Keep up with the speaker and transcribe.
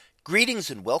Greetings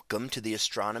and welcome to the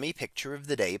Astronomy Picture of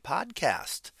the Day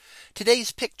podcast.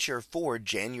 Today's picture for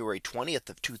January 20th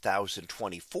of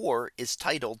 2024 is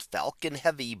titled Falcon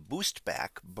Heavy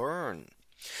Boostback Burn.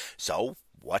 So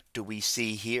what do we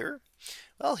see here?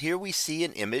 Well, here we see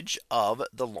an image of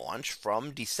the launch from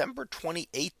December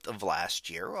 28th of last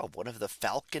year of one of the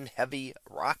Falcon Heavy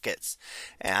rockets.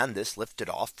 And this lifted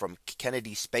off from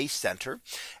Kennedy Space Center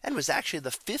and was actually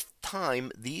the fifth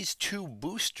time these two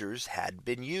boosters had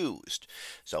been used.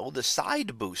 So the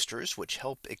side boosters, which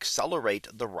help accelerate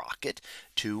the rocket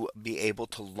to be able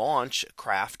to launch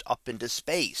craft up into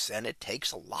space. And it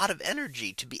takes a lot of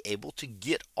energy to be able to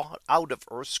get out of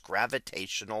Earth's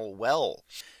gravitational well.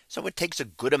 So it takes a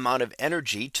good amount of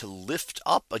energy to lift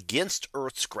up against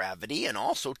Earth's gravity and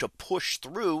also to push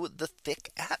through the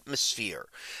thick atmosphere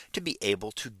to be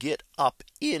able to get up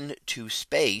into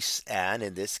space. And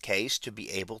in this case, to be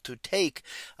able to take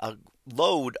a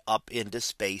load up into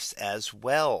space as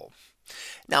well.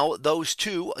 Now, those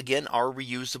two again are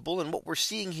reusable. And what we're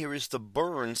seeing here is the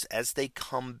burns as they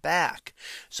come back.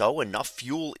 So enough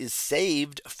fuel is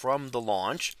saved from the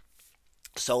launch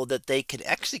so that they can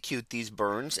execute these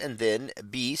burns and then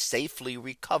be safely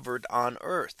recovered on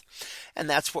Earth. And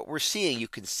that's what we're seeing. You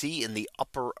can see in the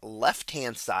upper left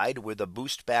hand side where the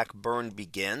boost back burn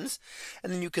begins.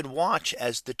 And then you can watch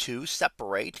as the two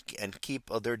separate and keep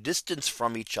their distance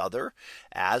from each other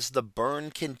as the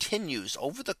burn continues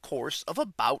over the course of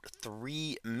about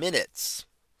 3 minutes.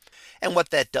 And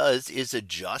what that does is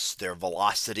adjust their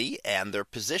velocity and their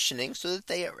positioning so that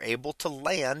they are able to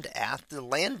land at the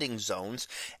landing zones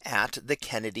at the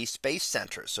Kennedy Space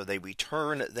Center. So they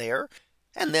return there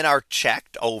and then are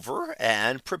checked over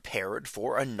and prepared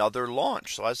for another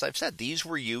launch. So as I've said, these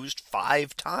were used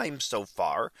 5 times so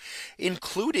far,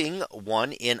 including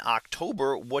one in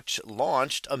October, which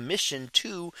launched a mission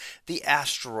to the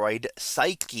asteroid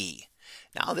Psyche.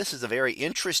 Now, this is a very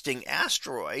interesting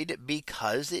asteroid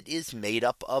because it is made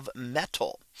up of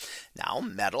metal. Now,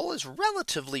 metal is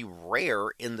relatively rare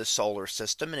in the solar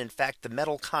system. And in fact, the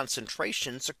metal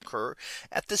concentrations occur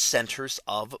at the centers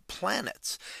of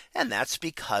planets. And that's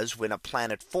because when a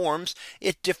planet forms,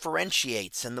 it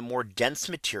differentiates and the more dense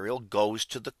material goes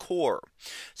to the core.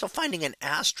 So finding an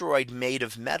asteroid made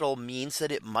of metal means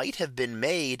that it might have been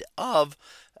made of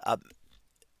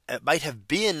it might have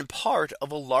been part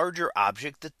of a larger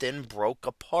object that then broke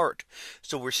apart.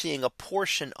 So we're seeing a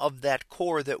portion of that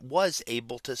core that was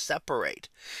able to separate.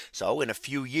 So in a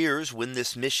few years, when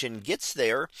this mission gets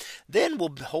there, then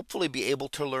we'll hopefully be able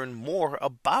to learn more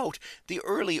about the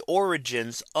early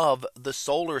origins of the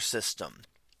solar system.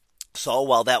 So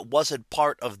while that wasn't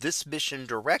part of this mission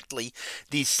directly,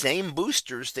 these same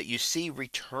boosters that you see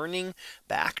returning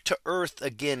back to Earth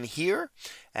again here,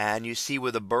 and you see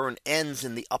where the burn ends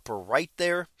in the upper right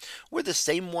there, were the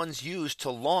same ones used to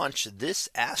launch this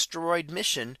asteroid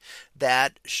mission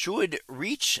that should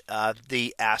reach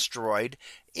the asteroid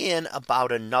in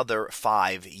about another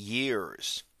 5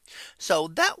 years. So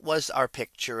that was our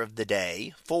picture of the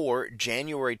day for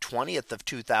January 20th of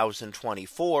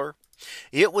 2024.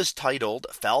 It was titled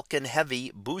Falcon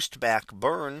Heavy Boostback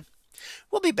Burn.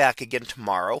 We'll be back again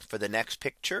tomorrow for the next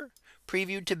picture,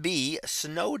 previewed to be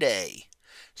Snow Day.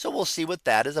 So we'll see what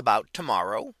that is about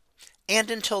tomorrow.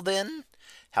 And until then,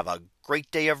 have a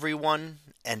great day, everyone,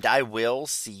 and I will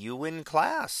see you in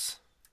class.